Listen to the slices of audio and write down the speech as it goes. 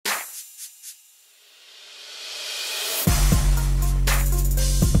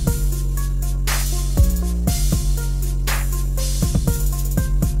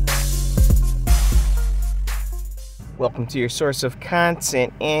Welcome to your source of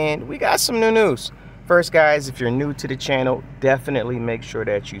content, and we got some new news. First, guys, if you're new to the channel, definitely make sure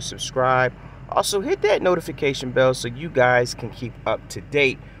that you subscribe. Also, hit that notification bell so you guys can keep up to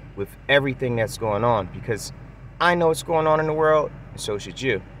date with everything that's going on, because I know what's going on in the world, and so should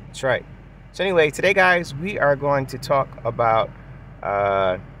you. That's right. So anyway, today, guys, we are going to talk about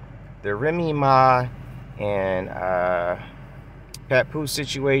the Remy Ma and Papoose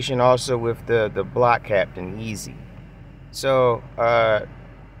situation, also with the block captain, Eazy. So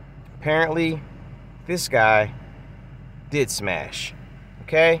apparently this guy did smash.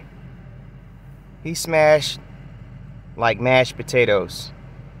 Okay, he smashed like mashed potatoes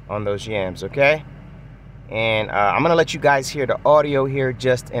on those yams. Okay, and I'm gonna let you guys hear the audio here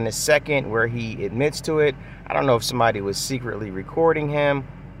just in a second where he admits to it. I don't know if somebody was secretly recording him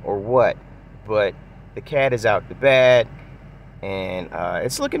or what, but the cat is out the bag, and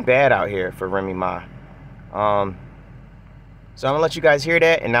it's looking bad out here for Remy Ma. So I'm gonna let you guys hear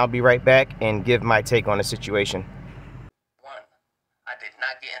that, and I'll be right back and give my take on the situation. One, I did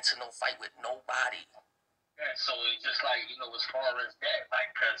not get into no fight with nobody. Yeah, so it's just like, as far as that, like,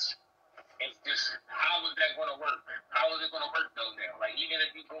 because it's just, how is that going to work? How is it going to work, though, now? Like, even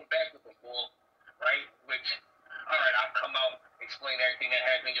if you go back with the ball, right, which, all right, I'll come out, explain everything that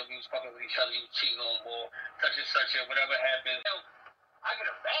happened. We was fucking with each other, you was cheating on ball, such and such, and whatever happened. I get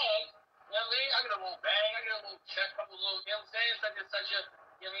a bag. You know what I mean? I get a little bag, I get a little check, couple little, you know what I'm saying? Such and such a,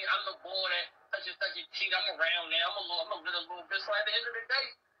 you know what I mean? I'm the boy that such and such a cheat. I'm around now. I'm a little bit. So at the end of the day,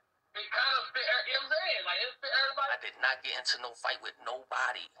 it kind of fit, you know what I'm saying? Like, it fit everybody. I did not get into no fight with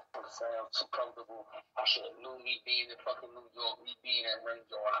nobody. I'm saying I'm too comfortable. I should have knew me being in fucking New York, me being at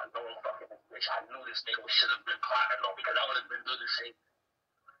Renzo, and I know I'm fucking bitch. I knew this nigga should have been plotting on because I would have been doing the same.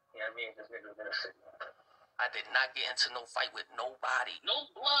 You know what I mean? This nigga was gonna sit there. I did not get into no fight with nobody. No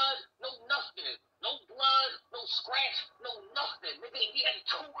blood, no nothing. No blood, no scratch, no nothing. Nigga, he had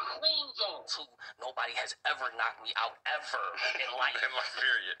 2 cleans on. Nobody has ever knocked me out ever in life.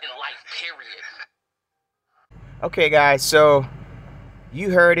 In life, period. Okay, guys, so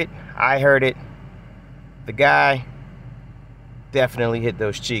you heard it, I heard it. The guy definitely hit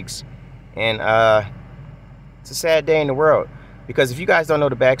those cheeks, and it's a sad day in the world, because if you guys don't know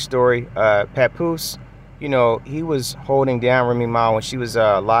the backstory, Papoose, he was holding down Remy Ma when she was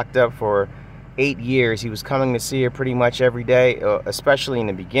locked up for 8 years. He was coming to see her pretty much every day, especially in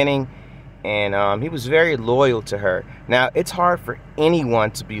the beginning, and he was very loyal to her. Now, it's hard for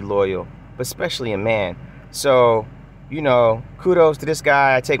anyone to be loyal, but especially a man. So, kudos to this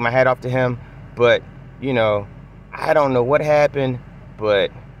guy. I take my hat off to him, but, I don't know what happened,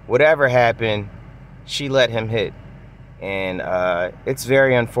 but whatever happened, she let him hit, and it's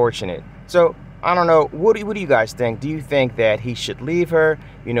very unfortunate. So, I don't know, what do you guys think? Do you think that he should leave her?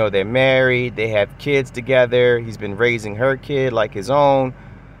 They're married, they have kids together, he's been raising her kid like his own.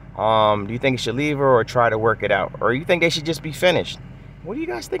 Do you think he should leave her or try to work it out? Or you think they should just be finished? What do you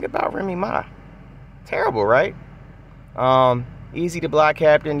guys think about Remy Ma? Terrible, right? Eazy The Block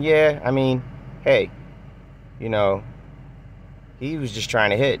Captain, yeah, I mean, hey, he was just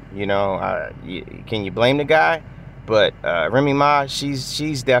trying to hit, can you blame the guy? But Remy Ma,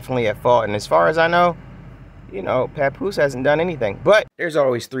 she's definitely at fault. And as far as I know, Papoose hasn't done anything. But there's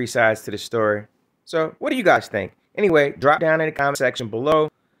always 3 sides to the story. So what do you guys think? Anyway, drop down in the comment section below.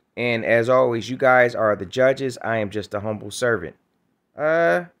 And as always, you guys are the judges. I am just a humble servant.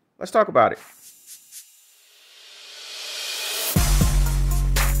 Let's talk about it.